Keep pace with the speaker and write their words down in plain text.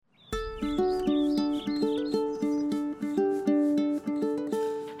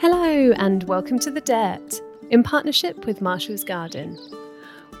Hello and welcome to The Dirt, in partnership with Marshall's Garden.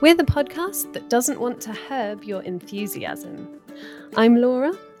 We're the podcast that doesn't want to herb your enthusiasm. I'm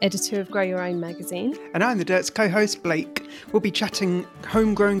Laura, editor of Grow Your Own magazine. And I'm The Dirt's co-host Blake. We'll be chatting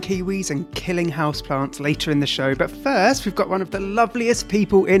homegrown kiwis and killing houseplants later in the show. But first, we've got one of the loveliest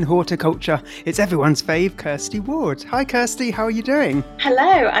people in horticulture. It's everyone's fave, Kirsty Ward. Hi Kirsty, how are you doing?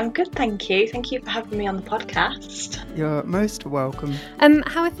 Hello, I'm good, thank you. Thank you for having me on the podcast. You're most welcome.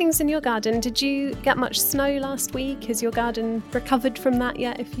 How are things in your garden? Did you get much snow last week? Has your garden recovered from that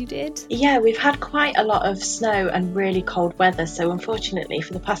yet, if you did? Yeah, we've had quite a lot of snow and really cold weather. So unfortunately,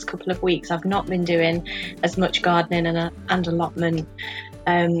 for the past couple of weeks, I've not been doing as much gardening and allotment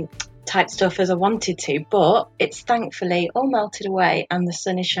type stuff as I wanted to, but it's thankfully all melted away and the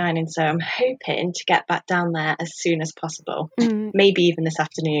sun is shining, so I'm hoping to get back down there as soon as possible. Maybe even this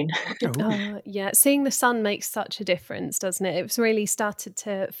afternoon. Yeah, seeing the sun makes such a difference, doesn't it? It's really started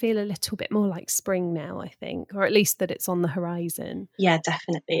to feel a little bit more like spring now, I think, or at least that it's on the horizon. Yeah,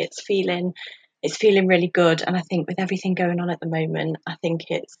 definitely. It's feeling really good, and I think with everything going on at the moment, I think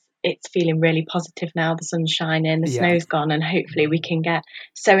it's feeling really positive now. The sun's shining, the snow's gone, and hopefully we can get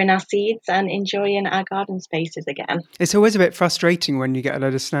sowing our seeds and enjoying our garden spaces again. It's always a bit frustrating when you get a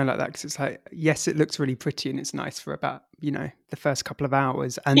load of snow like that, because it's like, yes, it looks really pretty and it's nice for about, the first couple of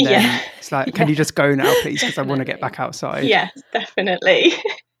hours, and then it's like, can you just go now, please, because I want to get back outside. Yes, definitely.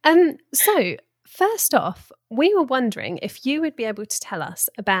 So first off, we were wondering if you would be able to tell us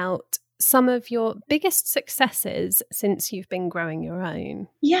about some of your biggest successes since you've been growing your own.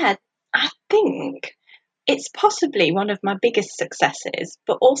 Yeah, I think it's possibly one of my biggest successes,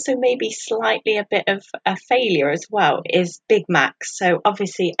 but also maybe slightly a bit of a failure as well, is Big Macs. So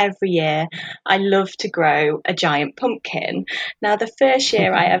obviously every year I love to grow a giant pumpkin. Now the first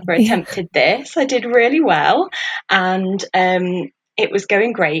year I ever attempted this, I did really well, and it was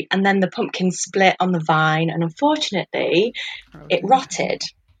going great. And then the pumpkin split on the vine, and unfortunately it rotted.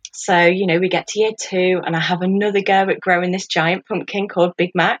 So, we get to year 2 and I have another go at growing this giant pumpkin called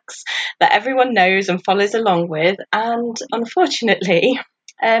Big Macs that everyone knows and follows along with. And unfortunately,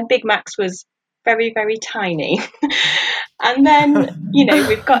 Big Macs was very, very tiny. And then,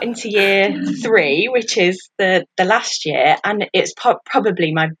 we've got into year 3, which is the last year, and it's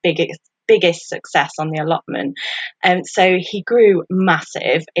probably my biggest success on the allotment. So he grew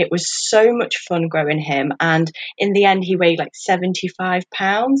massive. It was so much fun growing him, and in the end he weighed like 75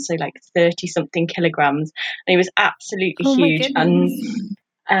 pounds, so like 30 something kilograms, and he was absolutely huge.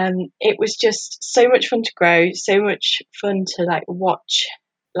 And it was just so much fun to grow, so much fun to watch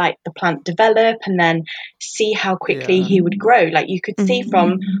the plant develop and then see how quickly he would grow. You could see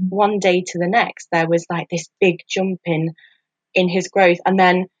from one day to the next there was this big jump in his growth. And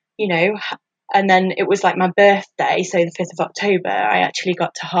then and then it was my birthday, so the 5th of October, I actually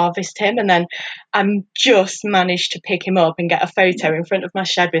got to harvest him, and then I just managed to pick him up and get a photo in front of my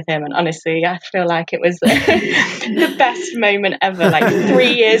shed with him, and honestly, I feel like it was the best moment ever. 3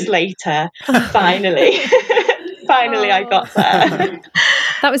 years later, finally I got there.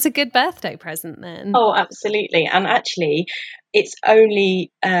 That was a good birthday present then. Oh, absolutely. And actually, it's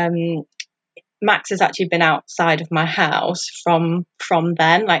only... Max has actually been outside of my house from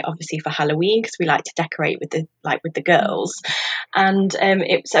then, obviously for Halloween, because we like to decorate with the girls, and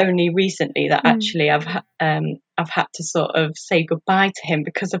it's only recently that actually I've had to sort of say goodbye to him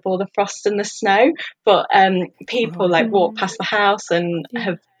because of all the frost and the snow. But people walk past the house and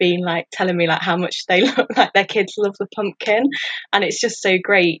have been telling me how much they look like their kids love the pumpkin, and it's just so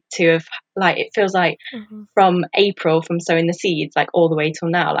great to have it feels from April, from sowing the seeds all the way till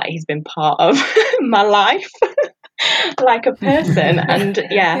now, he's been part of my life. Like a person, and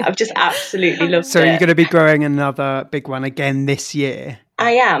I've just absolutely loved it. So you're going to be growing another big one again this year?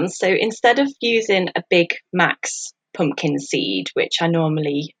 I am. So instead of using a Big Macs pumpkin seed, which I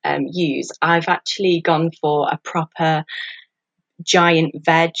normally use, I've actually gone for a proper giant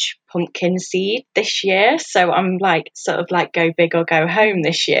veg pumpkin seed this year. So I'm go big or go home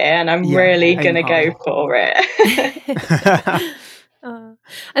this year, and I'm really going to go for it.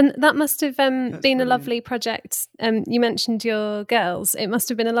 And that must have been a lovely project. You mentioned your girls. It must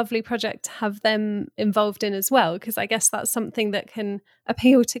have been a lovely project to have them involved in as well, because I guess that's something that can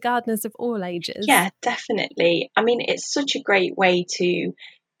appeal to gardeners of all ages. Yeah, definitely. I mean, it's such a great way to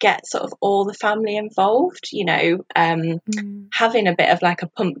get sort of all the family involved, having a bit of a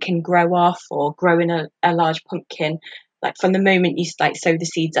pumpkin grow off, or growing a large pumpkin, from the moment you sow the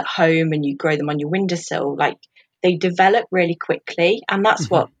seeds at home and you grow them on your windowsill, they develop really quickly. And that's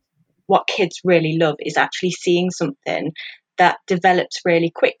what kids really love, is actually seeing something that develops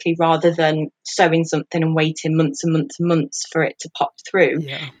really quickly, rather than sowing something and waiting months and months and months for it to pop through.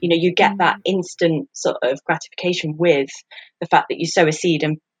 Yeah. You know, you get that instant sort of gratification with the fact that you sow a seed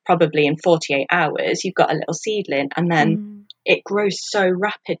and probably in 48 hours you've got a little seedling, and then it grows so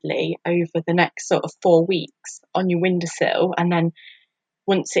rapidly over the next sort of 4 weeks on your windowsill. And then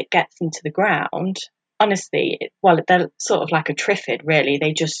once it gets into the ground, honestly, they're sort of like a triffid, really.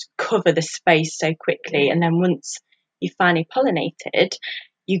 They just cover the space so quickly. And then once you finally pollinated,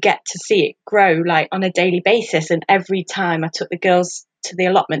 you get to see it grow like on a daily basis. And every time I took the girls to the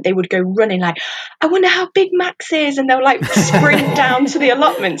allotment, they would go running like, I wonder how big Max is, and they'll like sprint down to the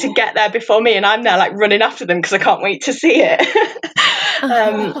allotment to get there before me, and I'm there like running after them because I can't wait to see it.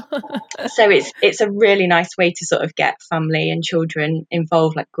 So it's a really nice way to sort of get family and children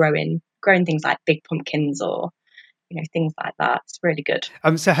involved, like growing things like big pumpkins or, you know, things like that. It's really good.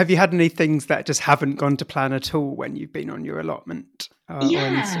 So have you had any things that just haven't gone to plan at all when you've been on your allotment? Or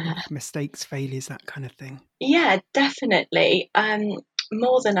any sort of mistakes, failures, that kind of thing? Yeah, definitely.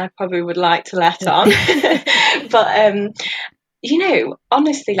 More than I probably would like to let on. But you know,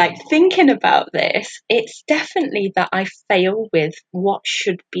 honestly, like thinking about this, it's definitely that I fail with what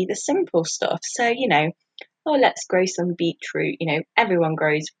should be the simple stuff. So, you know, let's grow some beetroot. You know, everyone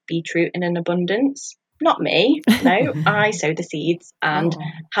grows beetroot in an abundance. Not me. No, I sow the seeds and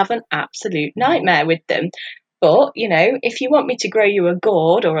have an absolute nightmare with them. But, you know, if you want me to grow you a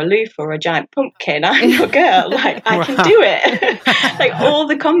gourd or a loofah or a giant pumpkin, I'm your girl. Like, I can do it. Like, all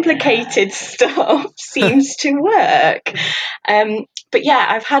the complicated stuff seems to work. But yeah,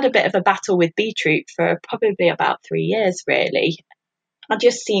 I've had a bit of a battle with beetroot for probably about 3 years, really. I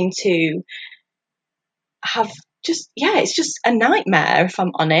just seem to have it's just a nightmare, if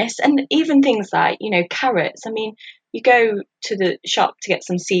I'm honest. And even things like, you know, carrots. I mean, you go to the shop to get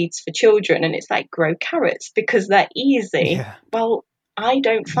some seeds for children and it's like, grow carrots because they're easy. Yeah. Well, I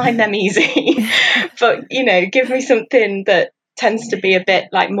don't find them easy. But, you know, give me something that tends to be a bit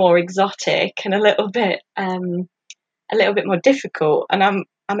like more exotic and a little bit more difficult, and I'm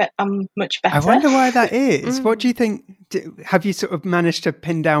much better. I wonder why that is. What do you think? Have you sort of managed to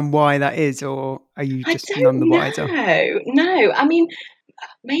pin down why that is, or are you just none the wiser? No. I mean,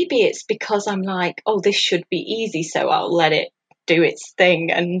 maybe it's because I'm like, this should be easy, so I'll let it do its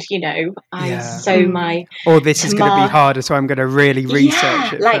thing, and you know, I sow my. Or this is going to be harder, so I'm going to really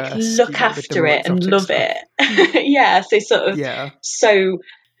research it. Like first, look after it and love it. Yeah, so sort of so.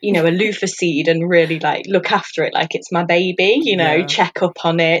 You know, a loofah seed and really like look after it like it's my baby, you know, check up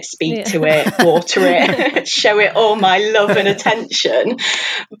on it, speak to it, water it, show it all my love and attention.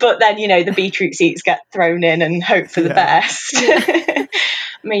 But then, you know, the beetroot seeds get thrown in and hope for the best.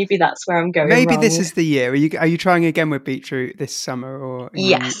 Maybe that's where I'm going. Maybe wrong. This is the year. Are you trying again with beetroot this summer, or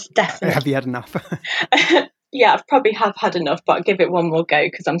yes, definitely. Have you had enough? Yeah, I've probably had enough, but I'll give it one more go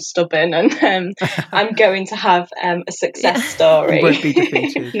because I'm stubborn, and I'm going to have a success story. You won't be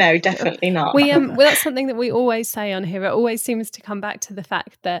defeated. No, definitely not. Well, that's something that we always say on here. It always seems to come back to the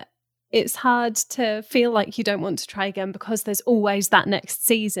fact that it's hard to feel like you don't want to try again because there's always that next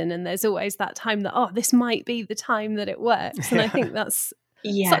season and there's always that time that, this might be the time that it works. And I think that's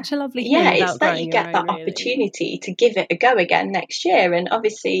such a lovely thing. Yeah, it's that you get that opportunity to give it a go again next year. And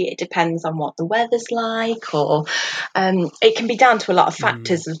obviously it depends on what the weather's like, or it can be down to a lot of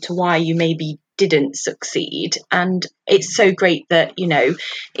factors as to why you maybe didn't succeed. And it's so great that, you know,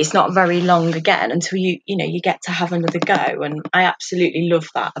 it's not very long again until you get to have another go. And I absolutely love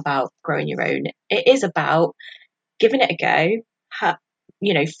that about growing your own. It is about giving it a go,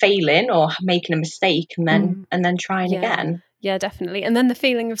 failing or making a mistake and then trying again. Yeah, definitely. And then the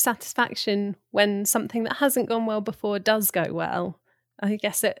feeling of satisfaction when something that hasn't gone well before does go well. I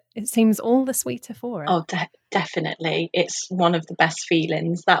guess it seems all the sweeter for it. Oh, definitely. It's one of the best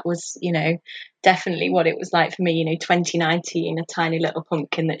feelings. That was, you know, definitely what it was like for me, you know, 2019, a tiny little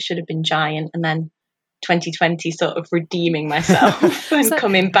pumpkin that should have been giant, and then 2020 sort of redeeming myself and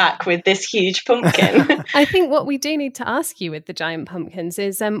coming back with this huge pumpkin. I think what we do need to ask you with the giant pumpkins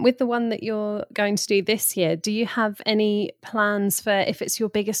is with the one that you're going to do this year, do you have any plans for if it's your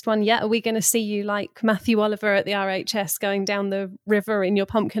biggest one yet? Are we going to see you like Matthew Oliver at the RHS going down the river in your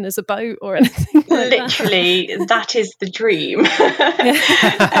pumpkin as a boat or anything like Literally, that is the dream.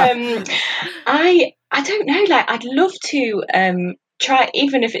 I don't know, like I'd love to try,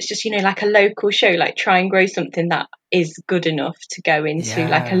 even if it's just, you know, like a local show, like try and grow something that is good enough to go into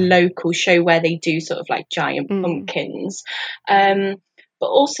like a local show where they do sort of like giant pumpkins. But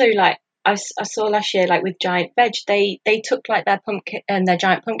also like I saw last year, like with Giant Veg, they took like their pumpkin and their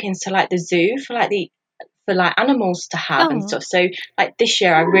giant pumpkins to like the zoo for animals to have and stuff. So like this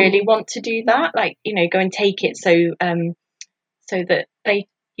year I really want to do that, like, you know, go and take it so so that they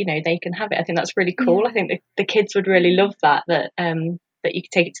can have it. I think that's really cool. I think the kids would really love that you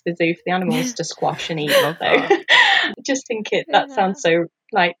could take it to the zoo for the animals to squash and eat. So just think that sounds so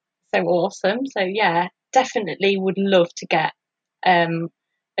awesome. So yeah, definitely would love to get a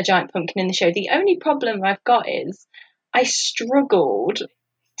giant pumpkin in the show. The only problem I've got is I struggled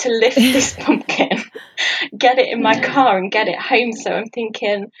to lift this pumpkin, get it in my car and get it home. So I'm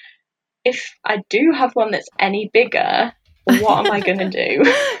thinking, if I do have one that's any bigger, what am I going to do?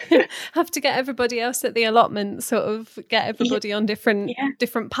 Have to get everybody else at the allotment, sort of get everybody on different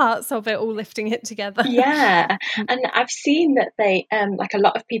parts of it, all lifting it together. Yeah, and I've seen that they like a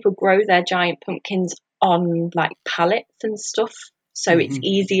lot of people grow their giant pumpkins on like pallets and stuff, so it's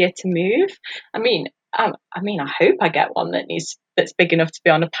easier to move. I mean, I hope I get one that's big enough to be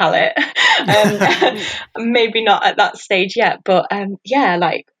on a pallet. Maybe not at that stage yet, but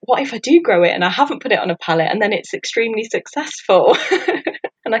like, what if I do grow it and I haven't put it on a pallet and then it's extremely successful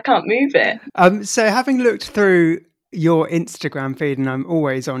and I can't move it? So having looked through your Instagram feed, and I'm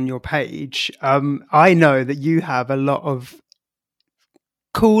always on your page, I know that you have a lot of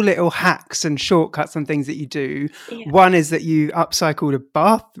cool little hacks and shortcuts and things that you do. One is that you upcycled a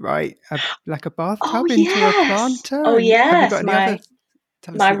bath, right? Like a bathtub into a planter. Oh yes,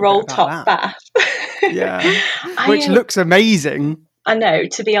 my roll top bath. Which looks amazing. I know,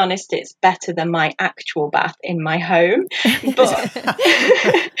 to be honest, it's better than my actual bath in my home, but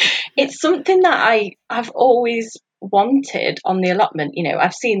it's something that I've always wanted on the allotment.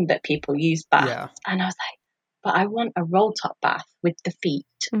 I've seen that people use baths, and I was like, but I want a roll top bath with the feet,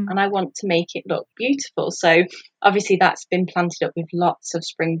 and I want to make it look beautiful. So obviously that's been planted up with lots of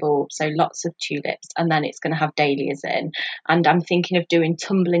spring bulbs, so lots of tulips, and then it's going to have dahlias in. And I'm thinking of doing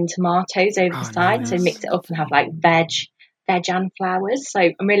tumbling tomatoes over the side, so mix it up and have like veg and flowers. So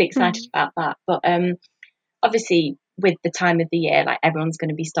I'm really excited about that. But obviously with the time of the year, like everyone's going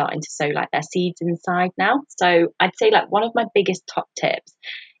to be starting to sow like their seeds inside now. So I'd say like one of my biggest top tips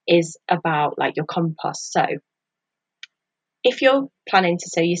is about like your compost. So if you're planning to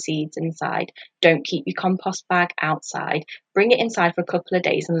sow your seeds inside, don't keep your compost bag outside. Bring it inside for a couple of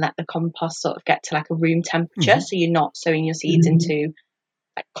days and let the compost sort of get to like a room temperature, so you're not sowing your seeds into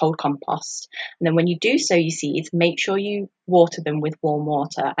like cold compost. And then when you do sow your seeds, make sure you water them with warm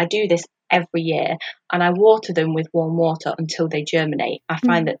water. I do this every year, and I water them with warm water until they germinate. I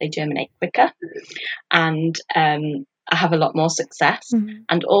find that they germinate quicker, and I have a lot more success.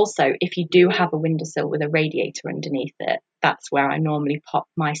 And also, if you do have a windowsill with a radiator underneath it, that's where I normally pop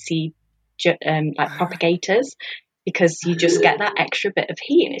my seed propagators, because you just get that extra bit of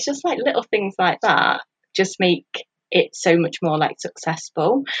heat. And it's just like little things like that just make it so much more like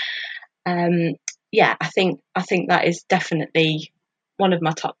successful. I think that is definitely one of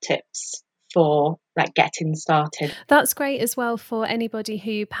my top tips for like getting started. That's great as well for anybody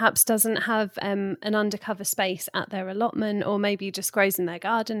who perhaps doesn't have an undercover space at their allotment, or maybe just grows in their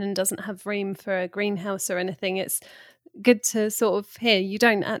garden and doesn't have room for a greenhouse or anything. It's good to sort of hear you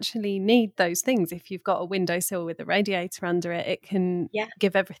don't actually need those things. If you've got a windowsill with a radiator under it, it can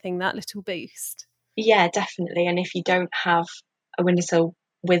give everything that little boost. Yeah, definitely. And if you don't have a windowsill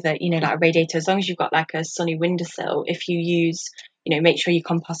with a like a radiator, as long as you've got like a sunny windowsill, if you use make sure your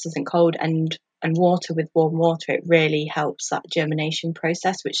compost isn't cold and water with warm water, it really helps that germination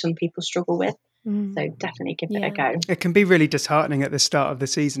process, which some people struggle with. So definitely give it a go. It can be really disheartening at the start of the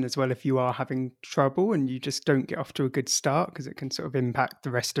season as well if you are having trouble and you just don't get off to a good start, because it can sort of impact the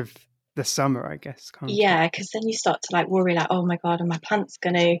rest of the summer, I guess. Because then you start to like worry, like, oh my god, are my plants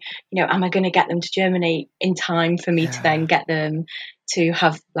gonna am I gonna get them to germinate in time for me to then get them to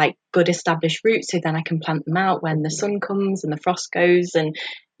have like good established roots, so then I can plant them out when the sun comes and the frost goes. And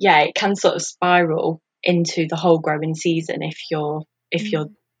it can sort of spiral into the whole growing season if you're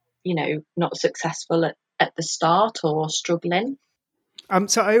not successful at the start or struggling.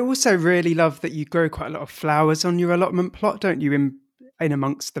 So I also really love that you grow quite a lot of flowers on your allotment plot, don't you, in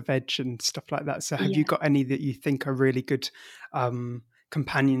amongst the veg and stuff like that. So have you got any that you think are really good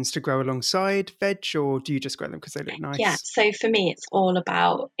companions to grow alongside veg, or do you just grow them because they look nice? Yeah, so for me it's all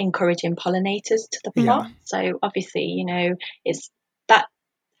about encouraging pollinators to the plot. So obviously it's that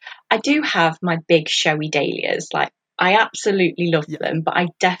I do have my big showy dahlias, like I absolutely love them, but I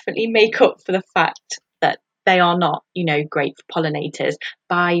definitely make up for the fact that they are not great for pollinators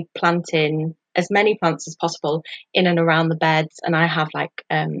by planting as many plants as possible in and around the beds. And I have like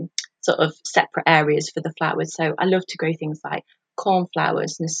sort of separate areas for the flowers. So I love to grow things like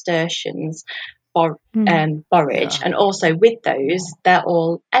cornflowers, nasturtiums, borage, and also with those they're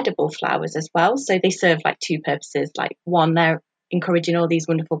all edible flowers as well. So they serve like two purposes. Like one, they're encouraging all these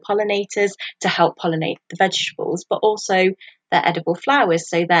wonderful pollinators to help pollinate the vegetables, but also they're edible flowers.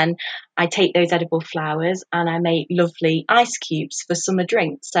 So then I take those edible flowers and I make lovely ice cubes for summer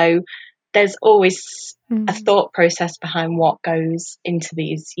drinks. So there's always a thought process behind what goes into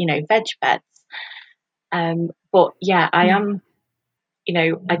these, veg beds. But yeah, I am,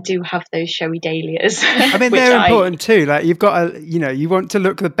 I do have those showy dahlias. I mean, they're important too. Like you've got to, you want to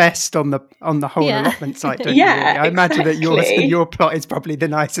look the best on the whole allotment site, don't you? I imagine that your plot is probably the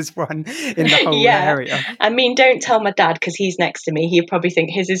nicest one in the whole area. I mean, don't tell my dad because he's next to me. He'd probably think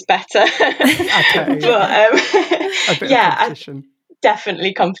his is better. Okay, but a bit of competition.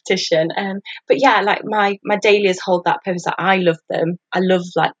 Definitely competition. But yeah, like my dahlias hold that purpose. That I love them. I love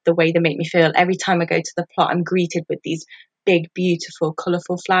like the way they make me feel. Every time I go to the plot, I'm greeted with these big, beautiful,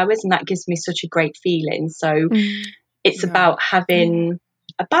 colourful flowers, and that gives me such a great feeling. So it's about having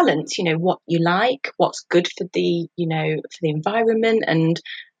a balance, what you like, what's good for the, for the environment,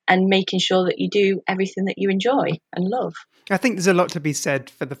 and making sure that you do everything that you enjoy and love. I think there's a lot to be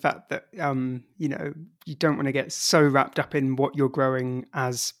said for the fact that, you don't want to get so wrapped up in what you're growing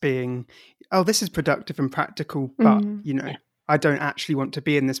as being, oh, this is productive and practical, but, I don't actually want to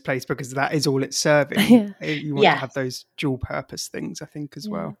be in this place because that is all it's serving. You want to have those dual purpose things, I think, as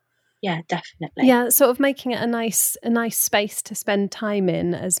well. Yeah, definitely. Yeah, sort of making it a nice space to spend time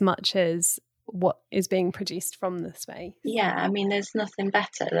in as much as what is being produced from the space. Yeah, I mean, there's nothing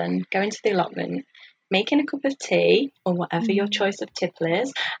better than going to the allotment, making a cup of tea or whatever your choice of tipple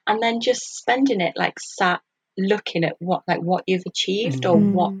is, and then just spending it like sat looking at what you've achieved or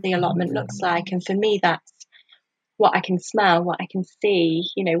what the allotment looks like. And for me, that's what I can smell, what I can see,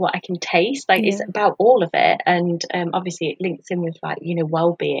 what I can taste. Like it's about all of it. And obviously it links in with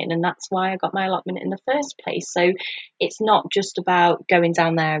well-being, and that's why I got my allotment in the first place. So it's not just about going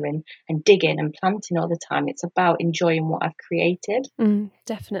down there and digging and planting all the time. It's about enjoying what I've created.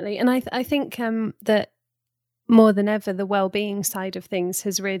 Definitely. And I think that more than ever, the well-being side of things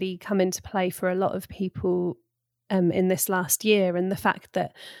has really come into play for a lot of people in this last year. And the fact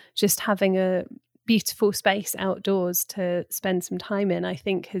that just having a beautiful space outdoors to spend some time in, I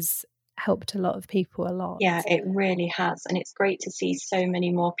think has helped a lot of people a lot. Yeah, it really has. And it's great to see so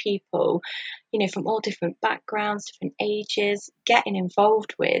many more people, from all different backgrounds, different ages, getting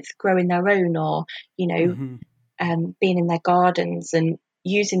involved with growing their own or, being in their gardens and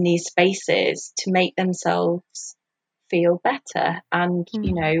using these spaces to make themselves feel better. And,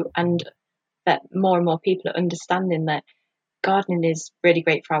 and that more and more people are understanding that gardening is really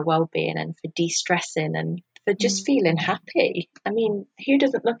great for our well-being and for de-stressing and for just feeling happy. I mean, who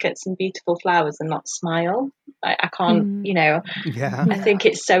doesn't look at some beautiful flowers and not smile? I can't, I think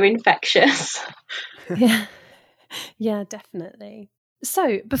it's so infectious. Yeah, definitely.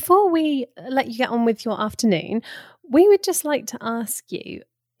 So before we let you get on with your afternoon, we would just like to ask you,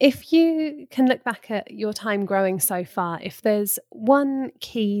 if you can look back at your time growing so far, if there's one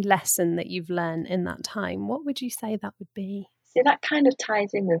key lesson that you've learned in that time, what would you say that would be? So that kind of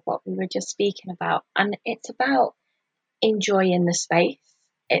ties in with what we were just speaking about. And it's about enjoying the space.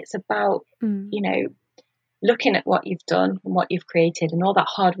 It's about, looking at what you've done and what you've created and all that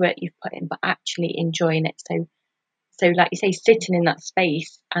hard work you've put in, but actually enjoying it. So like you say, sitting in that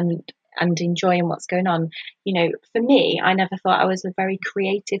space and enjoying what's going on. For me, I never thought I was a very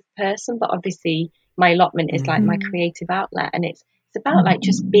creative person, but obviously my allotment is like my creative outlet. And it's about like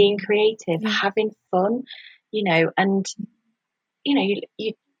just being creative, having fun, and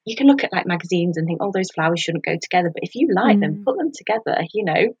you can look at like magazines and think, oh, those flowers shouldn't go together. But if you like them, put them together,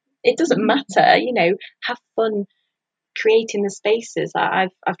 it doesn't matter, have fun creating the spaces.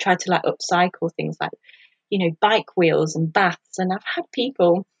 I've tried to like upcycle things like, bike wheels and baths. And I've had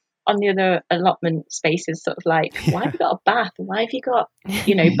people on the other allotment spaces sort of like, why have you got a bath? Why have you got,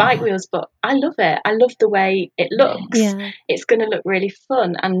 bike wheels? But I love it. I love the way it looks. Yeah. It's going to look really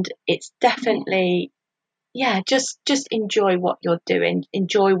fun. And it's definitely... just enjoy what you're doing,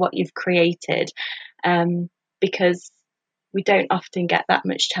 enjoy what you've created, because we don't often get that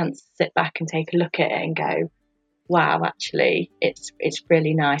much chance to sit back and take a look at it and go, wow, actually, it's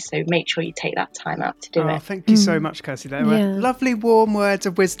really nice. So make sure you take that time out to do it. Thank you so much, Kirsty. They were lovely, warm words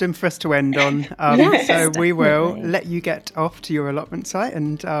of wisdom for us to end on. So we will let you get off to your allotment site,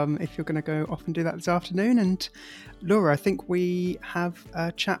 and if you're going to go off and do that this afternoon. And Laura, I think we have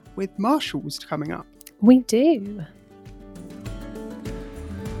a chat with Marshall's coming up. We do.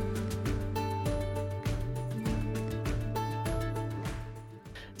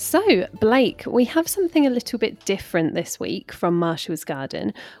 So, Blake, we have something a little bit different this week from Marshall's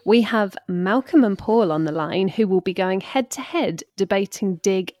Garden. We have Malcolm and Paul on the line who will be going head-to-head debating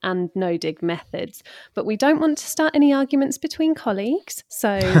dig and no-dig methods. But we don't want to start any arguments between colleagues,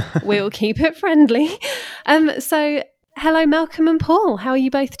 so we'll keep it friendly. So Hello, Malcolm and Paul. How are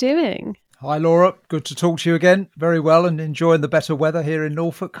you both doing? Hi, Laura. Good to talk to you again. Very well, and enjoying the better weather here in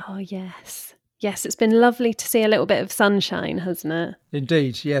Norfolk. Oh, yes. Yes, it's been lovely to see a little bit of sunshine, hasn't it?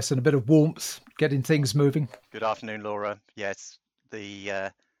 Indeed, yes, and a bit of warmth, getting things moving. Good afternoon, Laura. Yes,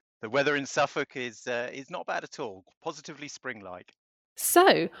 the weather in Suffolk is not bad at all. Positively spring-like.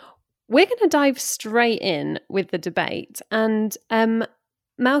 So, we're going to dive straight in with the debate. And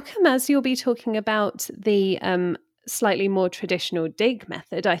Malcolm, as you'll be talking about the slightly more traditional dig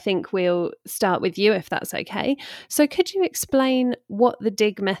method, I think we'll start with you if that's okay. So, could you explain what the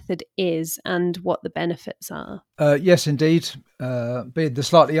dig method is and what the benefits are? Yes, indeed. Being the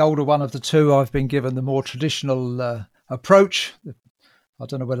slightly older one of the two, I've been given the more traditional approach. I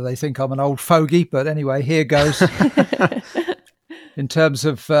don't know whether they think I'm an old fogey, but anyway, here goes. In terms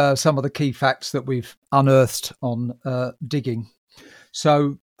of some of the key facts that we've unearthed on digging.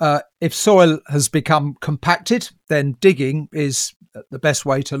 So if soil has become compacted, then digging is the best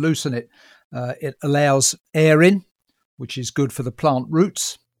way to loosen it. It allows air in, which is good for the plant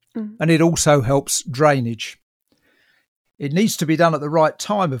roots, and it also helps drainage. It needs to be done at the right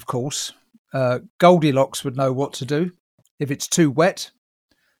time, of course. Goldilocks would know what to do. If it's too wet,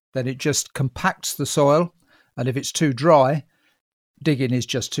 then it just compacts the soil, and if it's too dry, digging is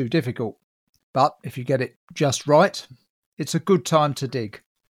just too difficult. But if you get it just right, it's a good time to dig.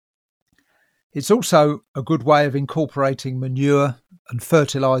 It's also a good way of incorporating manure and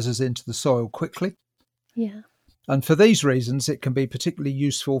fertilisers into the soil quickly. Yeah. And for these reasons, it can be particularly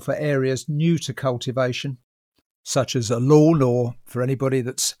useful for areas new to cultivation, such as a lawn, or for anybody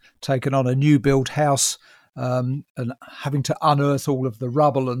that's taken on a new build house and having to unearth all of the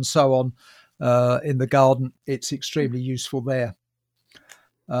rubble and so on in the garden. It's extremely useful there.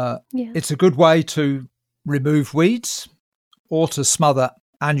 It's a good way to remove weeds or to smother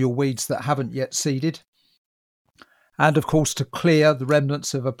annual weeds that haven't yet seeded, and of course to clear the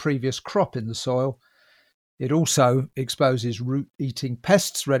remnants of a previous crop in the soil. It also exposes root-eating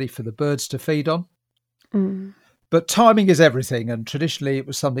pests ready for the birds to feed on. But timing is everything, and traditionally it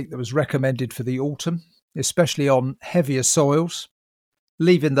was something that was recommended for the autumn, especially on heavier soils,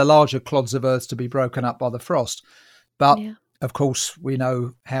 leaving the larger clods of earth to be broken up by the frost. But of course, we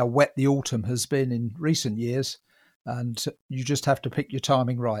know how wet the autumn has been in recent years, and you just have to pick your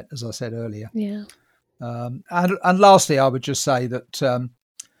timing right, as I said earlier. Yeah. And lastly, I would just say that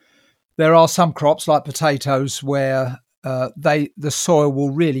there are some crops like potatoes where the soil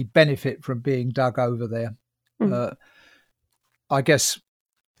will really benefit from being dug over there. I guess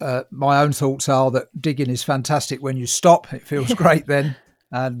my own thoughts are that digging is fantastic when you stop. It feels great then.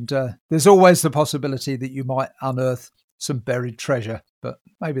 And there's always the possibility that you might unearth some buried treasure, but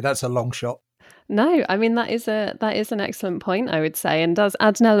maybe that's a long shot. No, I mean, that is an excellent point, I would say, and does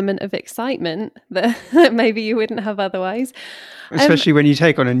add an element of excitement that maybe you wouldn't have otherwise. Especially when you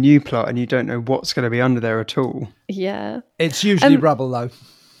take on a new plot and you don't know what's going to be under there at all. Yeah. It's usually rubble, though.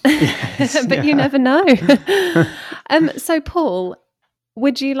 Yes, but you never know. So, Paul,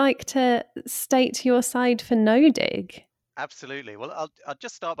 would you like to state your side for no dig? Absolutely. Well, I'll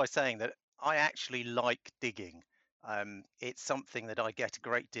just start by saying that I actually like digging. It's something that I get a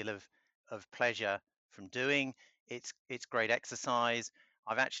great deal of pleasure from doing. It's great exercise.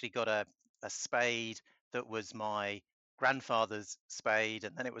 I've actually got a spade that was my grandfather's spade,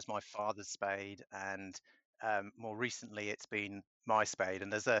 and then it was my father's spade, and more recently it's been my spade.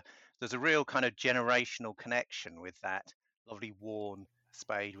 And there's a real kind of generational connection with that lovely worn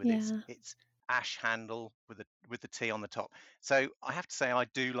spade with its ash handle with the T on the top. So I have to say I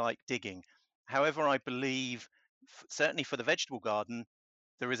do like digging. However, I believe certainly for the vegetable garden,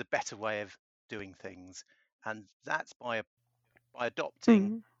 there is a better way of doing things, and that's by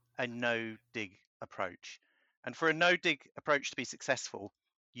adopting a no-dig approach. And for a no-dig approach to be successful,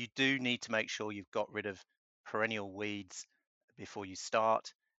 you do need to make sure you've got rid of perennial weeds before you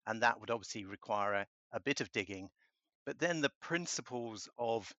start, and that would obviously require a bit of digging. But then the principles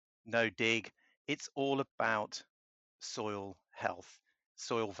of no-dig, it's all about soil health,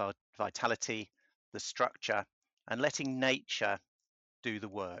 soil vitality, the structure, and letting nature do the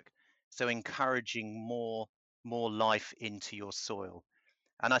work. So encouraging more life into your soil.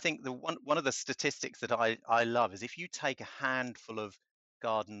 And I think the one of the statistics that I love is if you take a handful of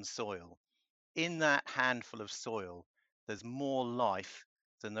garden soil, in that handful of soil, there's more life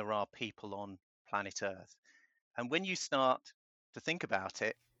than there are people on planet Earth. And when you start to think about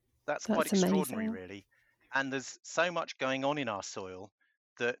it, that's quite extraordinary, amazing. really. And there's so much going on in our soil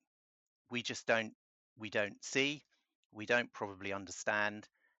that we just don't see, we don't probably understand.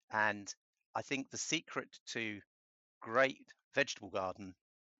 And I think the secret to great vegetable garden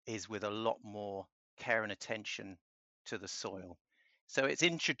is with a lot more care and attention to the soil. So it's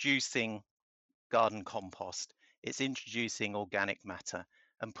introducing garden compost, it's introducing organic matter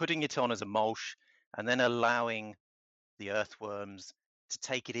and putting it on as a mulch, and then allowing the earthworms to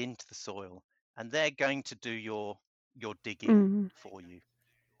take it into the soil, and they're going to do your digging for you.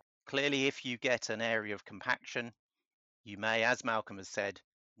 Clearly, if you get an area of compaction, you may, as Malcolm has said,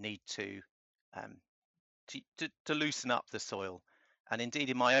 need to loosen up the soil. And indeed,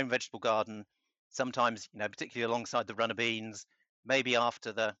 in my own vegetable garden, sometimes, particularly alongside the runner beans, maybe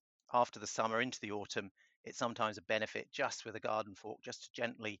after the summer into the autumn, it's sometimes a benefit just with a garden fork, just to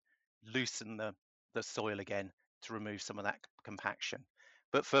gently loosen the soil again to remove some of that compaction.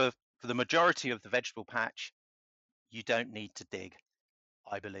 But for the majority of the vegetable patch, you don't need to dig,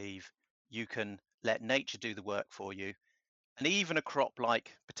 I believe. You can let nature do the work for you. And even a crop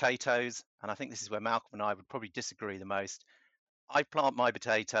like potatoes, and I think this is where Malcolm and I would probably disagree the most, I plant my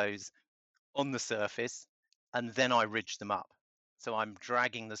potatoes on the surface and then I ridge them up. So I'm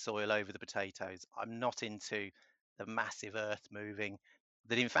dragging the soil over the potatoes. I'm not into the massive earth moving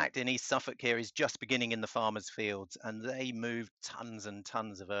that, in fact, in East Suffolk here is just beginning in the farmers' fields, and they move tons and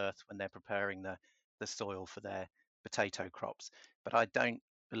tons of earth when they're preparing the soil for their potato crops. But I don't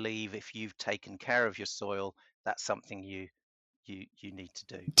believe if you've taken care of your soil, that's something you need to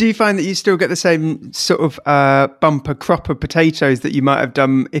do. Do you find that you still get the same sort of bumper crop of potatoes that you might have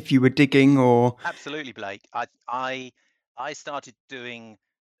done if you were digging? Or Absolutely, Blake. I started doing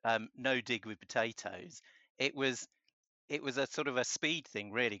no dig with potatoes. It was a sort of a speed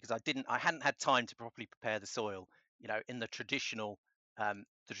thing, really, because I hadn't had time to properly prepare the soil, in the traditional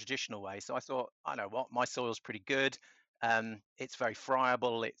way. So I thought, I know what, my soil's pretty good. It's very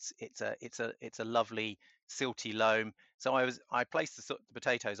friable. It's a lovely silty loam. So I placed the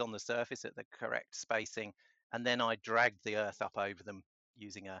potatoes on the surface at the correct spacing, and then I dragged the earth up over them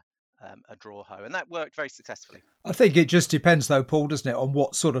using a draw hoe, and that worked very successfully. I think it just depends, though, Paul, doesn't it, on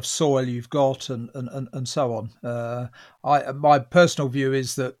what sort of soil you've got and so on. My personal view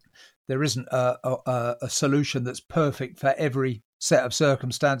is that there isn't a solution that's perfect for every set of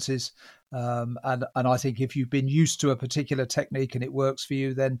circumstances, and I think if you've been used to a particular technique and it works for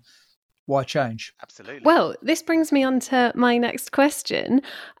you, then why change? Absolutely. Well, this brings me on to my next question,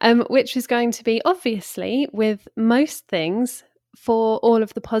 which is going to be, obviously, with most things, for all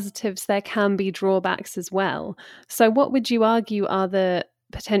of the positives, there can be drawbacks as well. So what would you argue are the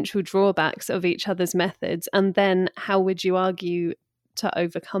potential drawbacks of each other's methods? And then how would you argue to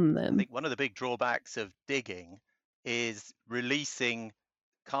overcome them? I think one of the big drawbacks of digging is releasing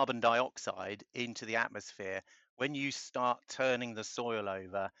carbon dioxide into the atmosphere. When you start turning the soil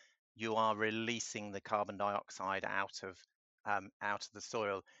over, you are releasing the carbon dioxide out of the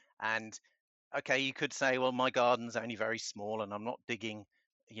soil. And okay, you could say, well, my garden's only very small and I'm not digging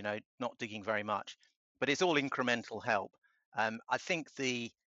very much, but it's all incremental help. I think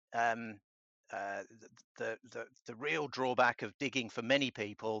the real drawback of digging for many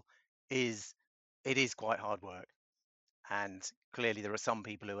people is it is quite hard work. And clearly there are some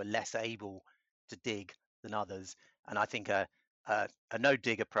people who are less able to dig than others. And I think a no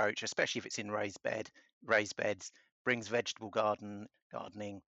dig approach, especially if it's in raised beds, brings vegetable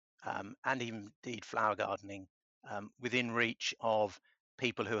gardening and indeed flower gardening within reach of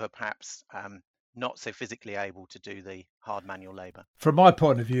people who are perhaps not so physically able to do the hard manual labour. From my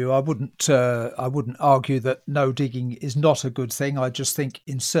point of view, I wouldn't argue that no digging is not a good thing. I just think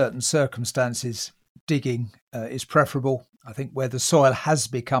in certain circumstances, digging is preferable. I think where the soil has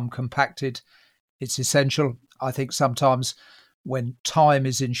become compacted, it's essential. I think sometimes when time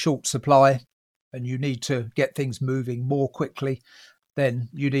is in short supply and you need to get things moving more quickly, then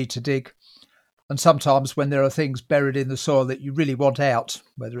you need to dig. And sometimes when there are things buried in the soil that you really want out,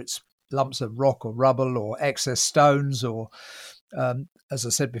 whether it's lumps of rock or rubble or excess stones or, as I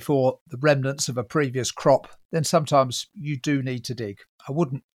said before, the remnants of a previous crop, then sometimes you do need to dig. I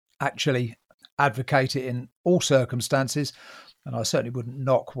wouldn't actually advocate it in all circumstances, and I certainly wouldn't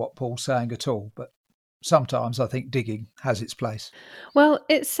knock what Paul's saying at all, but sometimes I think digging has its place. Well,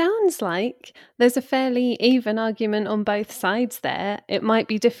 it sounds like there's a fairly even argument on both sides there. It might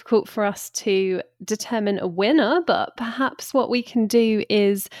be difficult for us to determine a winner, but perhaps what we can do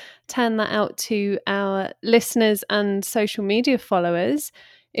is turn that out to our listeners and social media followers.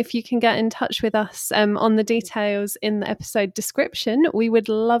 If you can get in touch with us on the details in the episode description, we would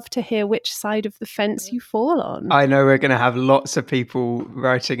love to hear which side of the fence you fall on. I know we're going to have lots of people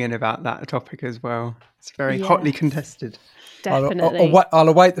writing in about that topic as well. It's very hotly contested. Definitely. I'll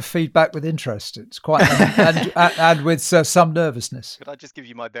await the feedback with interest. It's quite and with some nervousness. Could I just give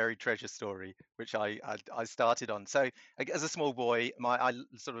you my buried treasure story, which I started on? So as a small boy, I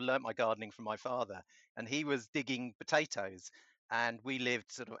sort of learnt my gardening from my father, and he was digging potatoes, and we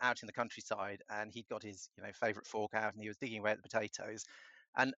lived sort of out in the countryside, and he'd got his favourite fork out, and he was digging away at the potatoes,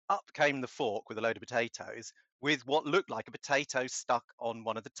 and up came the fork with a load of potatoes with what looked like a potato stuck on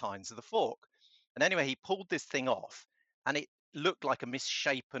one of the tines of the fork. And anyway, he pulled this thing off, and it looked like a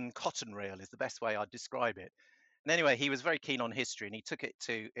misshapen cotton reel is the best way I'd describe it. And anyway, he was very keen on history, and he took it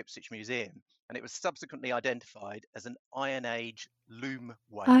to Ipswich Museum, and it was subsequently identified as an Iron Age loom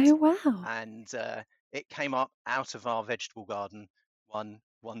weight. Oh, wow. And it came up out of our vegetable garden one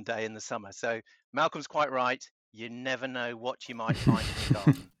day in the summer. So Malcolm's quite right. You never know what you might find in your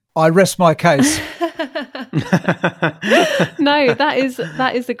garden. I rest my case. No,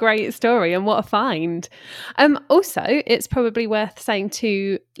 that is a great story, and what a find. Also, it's probably worth saying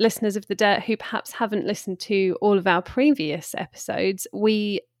to listeners of The Dirt who perhaps haven't listened to all of our previous episodes,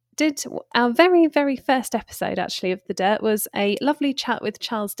 we did our very, very first episode actually of The Dirt was a lovely chat with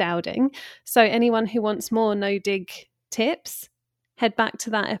Charles Dowding. So anyone who wants more no-dig tips, head back to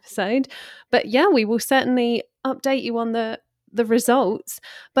that episode. But yeah, we will certainly update you on the results.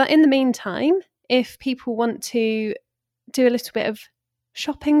 But in the meantime, if people want to do a little bit of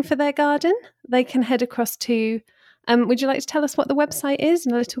shopping for their garden, they can head across to would you like to tell us what the website is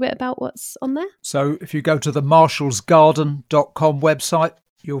and a little bit about what's on there? So if you go to the marshallsgarden.com website,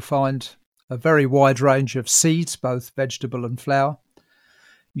 you'll find a very wide range of seeds, both vegetable and flower,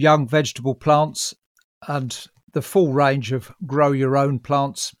 young vegetable plants, and the full range of grow your own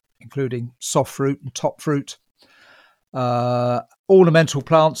plants, including soft fruit and top fruit. Ornamental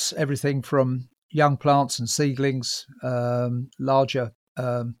plants, everything from young plants and seedlings, larger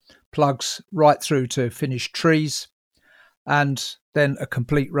plugs, right through to finished trees, and then a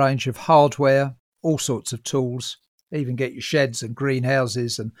complete range of hardware, all sorts of tools, even get your sheds and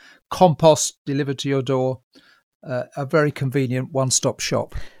greenhouses and compost delivered to your door. A very convenient one-stop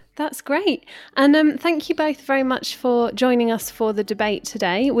shop. That's great. And thank you both very much for joining us for the debate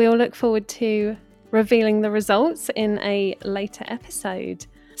today. We'll look forward to revealing the results in a later episode.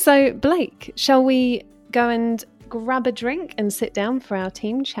 So, Blake, shall we go and grab a drink and sit down for our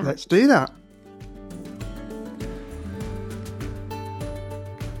team chat? Let's do that.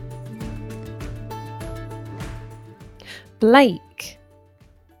 Blake,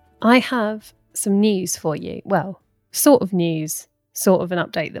 I have some news for you. Well, sort of news, sort of an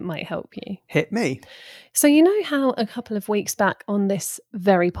update that might help you. Hit me. So you know how a couple of weeks back on this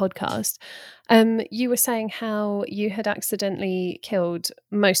very podcast, you were saying how you had accidentally killed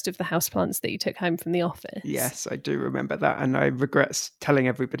most of the houseplants that you took home from the office? Yes, I do remember that. And I regret telling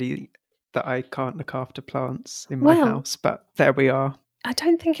everybody that I can't look after plants in my house. But there we are. I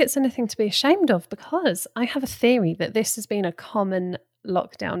don't think it's anything to be ashamed of, because I have a theory that this has been a common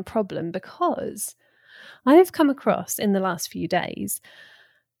lockdown problem, because I have come across in the last few days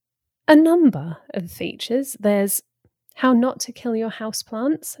a number of features. There's How Not to Kill Your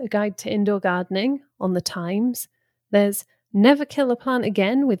Houseplants, a guide to indoor gardening on the Times. There's Never Kill a Plant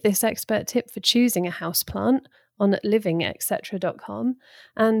Again with this expert tip for choosing a houseplant on livingexcetera.com,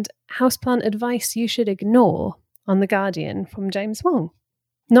 and Houseplant Advice You Should Ignore on The Guardian from James Wong.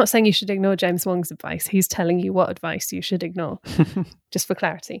 Not saying you should ignore James Wong's advice. He's telling you what advice you should ignore, just for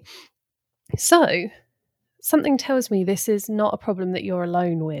clarity. So, something tells me this is not a problem that you're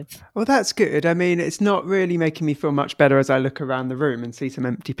alone with. Well, that's good. I mean, it's not really making me feel much better as I look around the room and see some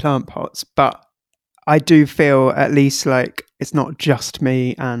empty plant pots, but I do feel at least like it's not just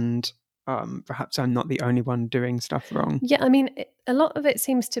me, and perhaps I'm not the only one doing stuff wrong. Yeah, I mean, a lot of it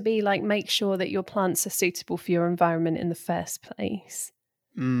seems to be like, make sure that your plants are suitable for your environment in the first place.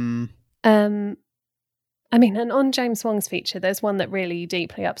 I mean, and on James Wong's feature, there's one that really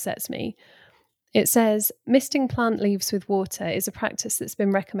deeply upsets me. It says, misting plant leaves with water is a practice that's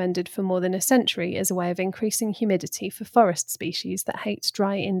been recommended for more than a century as a way of increasing humidity for forest species that hate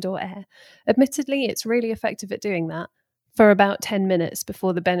dry indoor air. Admittedly, it's really effective at doing that for about 10 minutes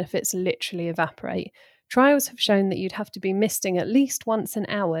before the benefits literally evaporate. Trials have shown that you'd have to be misting at least once an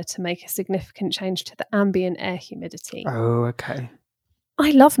hour to make a significant change to the ambient air humidity. Oh, okay.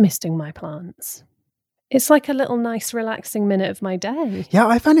 I love misting my plants. It's like a little nice relaxing minute of my day. Yeah,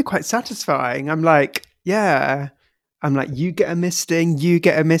 I find it quite satisfying. I'm like, you get a misting, you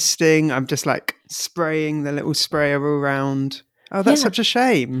get a misting. I'm just like spraying the little sprayer all around. Oh, that's such a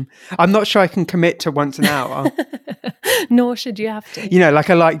shame. I'm not sure I can commit to once an hour. Nor should you have to. You know, like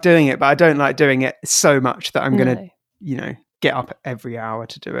I like doing it, but I don't like doing it so much that I'm going to, get up every hour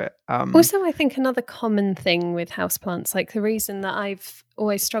to do it. Also, I think another common thing with houseplants, like the reason that I've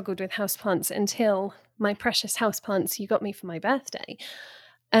always struggled with houseplants until my precious houseplants you got me for my birthday,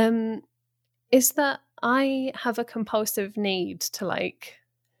 is that I have a compulsive need to like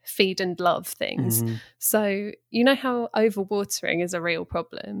feed and love things. So you know how overwatering is a real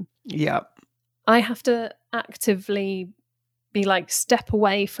problem? Yeah. I have to actively be like, step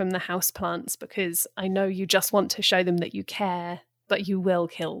away from the houseplants because I know you just want to show them that you care, but you will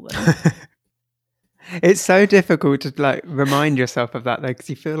kill them. It's so difficult to like remind yourself of that though, because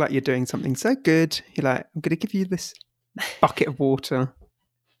you feel like you're doing something so good. You're like, I'm going to give you this bucket of water,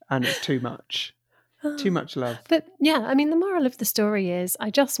 and it's too much. Too much love. But yeah, I mean, the moral of the story is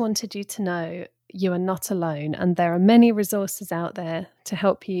I just wanted you to know you are not alone, and there are many resources out there to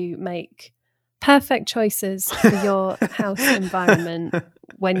help you make perfect choices for your house environment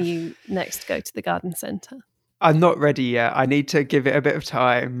when you next go to the garden centre. I'm not ready yet. I need to give it a bit of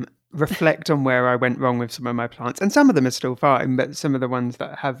time, reflect on where I went wrong with some of my plants. And some of them are still fine, but some of the ones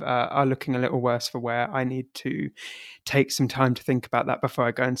that have are looking a little worse for wear. I need to take some time to think about that before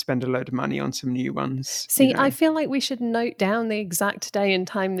I go and spend a load of money on some new ones. See, you know? I feel like we should note down the exact day and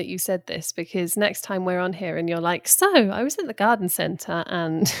time that you said this, because next time we're on here and you're like, so I was at the garden centre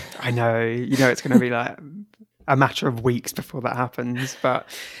and... I know, it's going to be like a matter of weeks before that happens, but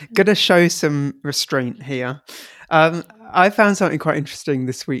going to show some restraint here. I found something quite interesting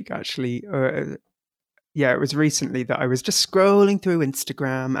this week, actually. It was recently that I was just scrolling through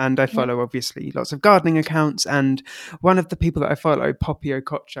Instagram, and I follow obviously lots of gardening accounts, and one of the people that I follow, Poppy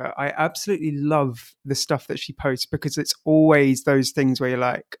Okocha, I absolutely love the stuff that she posts because it's always those things where you're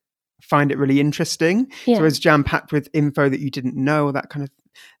like, find it really interesting. Yeah. So it's jam-packed with info that you didn't know, that kind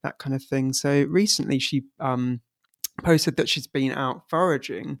of thing. So recently she posted that she's been out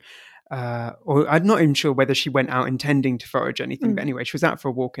foraging, or I'm not even sure whether she went out intending to forage anything, but anyway, she was out for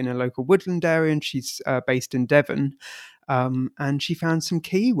a walk in a local woodland area, and she's based in Devon, and she found some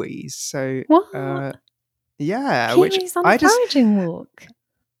kiwis. So, what? Yeah, kiwis on a foraging walk.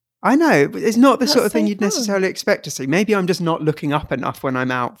 I know, but it's not the sort of thing you'd necessarily expect to see. Maybe I'm just not looking up enough when I'm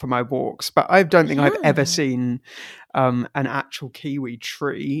out for my walks, but I don't think I've ever seen an actual kiwi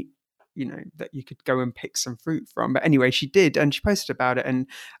tree, that you could go and pick some fruit from. But anyway, she did, and she posted about it,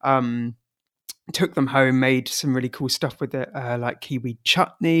 and took them home, made some really cool stuff with it, like kiwi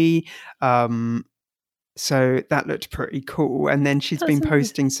chutney. So that looked pretty cool. And then she's been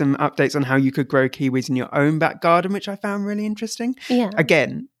posting some updates on how you could grow kiwis in your own back garden, which I found really interesting. Yeah.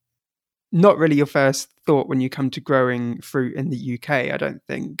 Again, not really your first thought when you come to growing fruit in the UK, I don't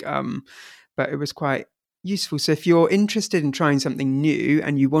think. But it was quite useful. So if you're interested in trying something new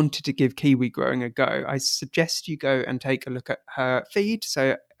and you wanted to give kiwi growing a go, I suggest you go and take a look at her feed.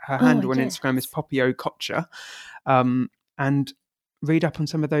 So her handle on Instagram is Poppy Okocha, and read up on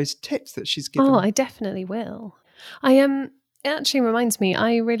some of those tips that she's given. Oh, I definitely will. It actually reminds me,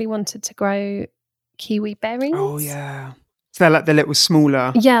 I really wanted to grow kiwi berries. Oh yeah. So they're like the little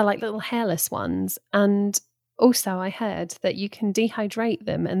smaller... Yeah, like little hairless ones. And also I heard that you can dehydrate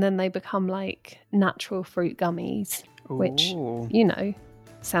them and then they become like natural fruit gummies, which,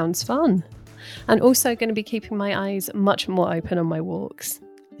 sounds fun. And also going to be keeping my eyes much more open on my walks.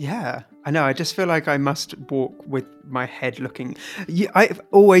 Yeah, I know. I just feel like I must walk with my head looking. I've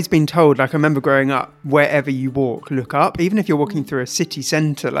always been told, like I remember growing up, wherever you walk, look up. Even if you're walking through a city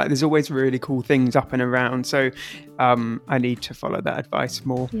centre, like there's always really cool things up and around. So I need to follow that advice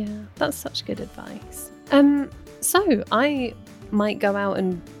more. Yeah, that's such good advice. So I might go out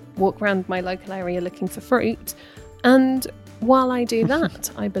and walk around my local area looking for fruit. And while I do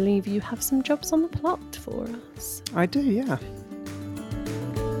that, I believe you have some jobs on the plot for us. I do, yeah.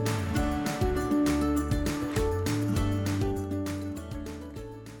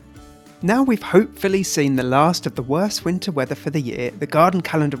 Now we've hopefully seen the last of the worst winter weather for the year, the garden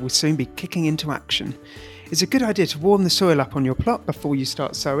calendar will soon be kicking into action. It's a good idea to warm the soil up on your plot before you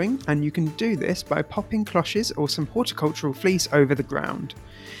start sowing, and you can do this by popping cloches or some horticultural fleece over the ground.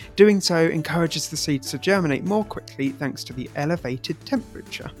 Doing so encourages the seeds to germinate more quickly thanks to the elevated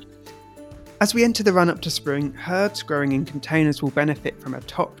temperature. As we enter the run-up to spring, herbs growing in containers will benefit from a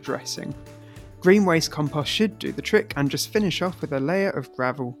top dressing. Green waste compost should do the trick, and just finish off with a layer of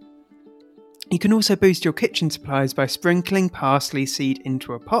gravel. You can also boost your kitchen supplies by sprinkling parsley seed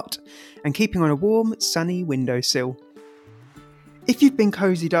into a pot and keeping on a warm, sunny windowsill. If you've been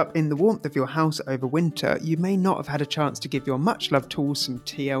cozied up in the warmth of your house over winter, you may not have had a chance to give your much-loved tools some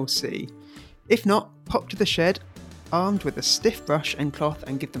TLC. If not, pop to the shed, armed with a stiff brush and cloth,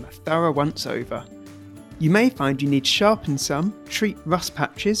 and give them a thorough once-over. You may find you need to sharpen some, treat rust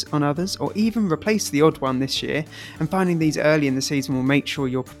patches on others, or even replace the odd one this year, and finding these early in the season will make sure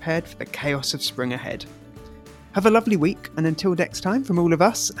you're prepared for the chaos of spring ahead. Have a lovely week, and until next time, from all of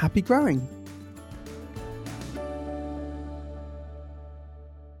us, happy growing!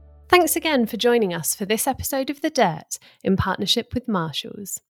 Thanks again for joining us for this episode of The Dirt in partnership with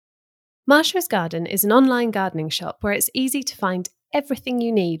Marshalls. Marshalls Garden is an online gardening shop where it's easy to find everything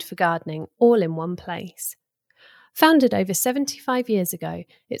you need for gardening all in one place. Founded over 75 years ago,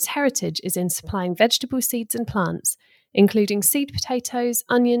 its heritage is in supplying vegetable seeds and plants, including seed potatoes,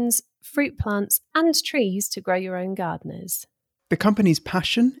 onions, fruit plants, and trees to grow your own gardeners. The company's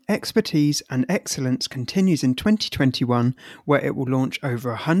passion, expertise and excellence continues in 2021, where it will launch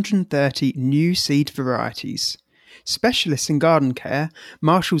over 130 new seed varieties. Specialists in garden care,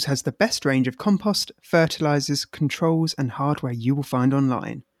 Marshalls has the best range of compost, fertilisers, controls and hardware you will find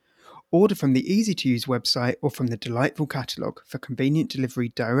online. Order from the easy-to-use website or from the delightful catalogue for convenient delivery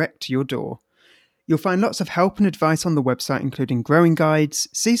direct to your door. You'll find lots of help and advice on the website, including growing guides,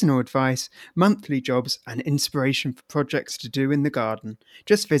 seasonal advice, monthly jobs, and inspiration for projects to do in the garden.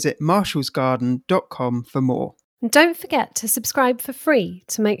 Just visit marshallsgarden.com for more. And don't forget to subscribe for free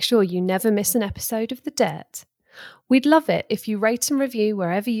to make sure you never miss an episode of The Dirt. We'd love it if you rate and review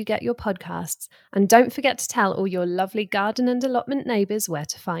wherever you get your podcasts, and don't forget to tell all your lovely garden and allotment neighbours where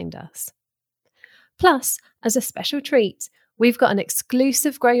to find us. Plus, as a special treat, we've got an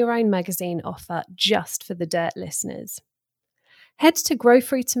exclusive Grow Your Own magazine offer just for The Dirt listeners. Head to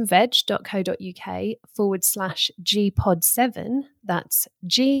growfruitandveg.co.uk/GPod7, that's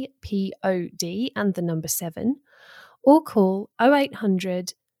GPOD and the number 7, or call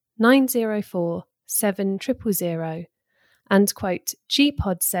 0800 904 7000 and quote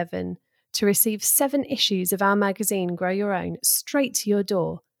GPod7 to receive 7 issues of our magazine Grow Your Own straight to your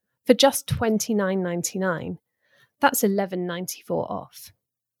door for just $29.99. That's $11.94 off.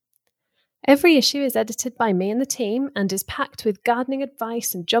 Every issue is edited by me and the team and is packed with gardening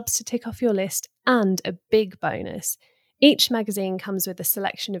advice and jobs to tick off your list, and a big bonus. Each magazine comes with a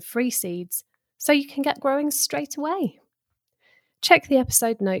selection of free seeds so you can get growing straight away. Check the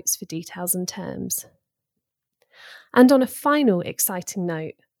episode notes for details and terms. And on a final exciting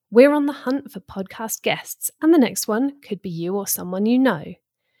note, we're on the hunt for podcast guests, and the next one could be you or someone you know.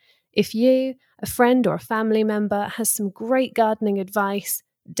 If you, a friend or a family member, has some great gardening advice,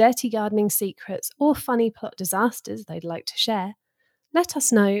 dirty gardening secrets, or funny plot disasters they'd like to share, let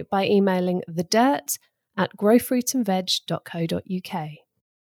us know by emailing thedirt@growfruitandveg.co.uk.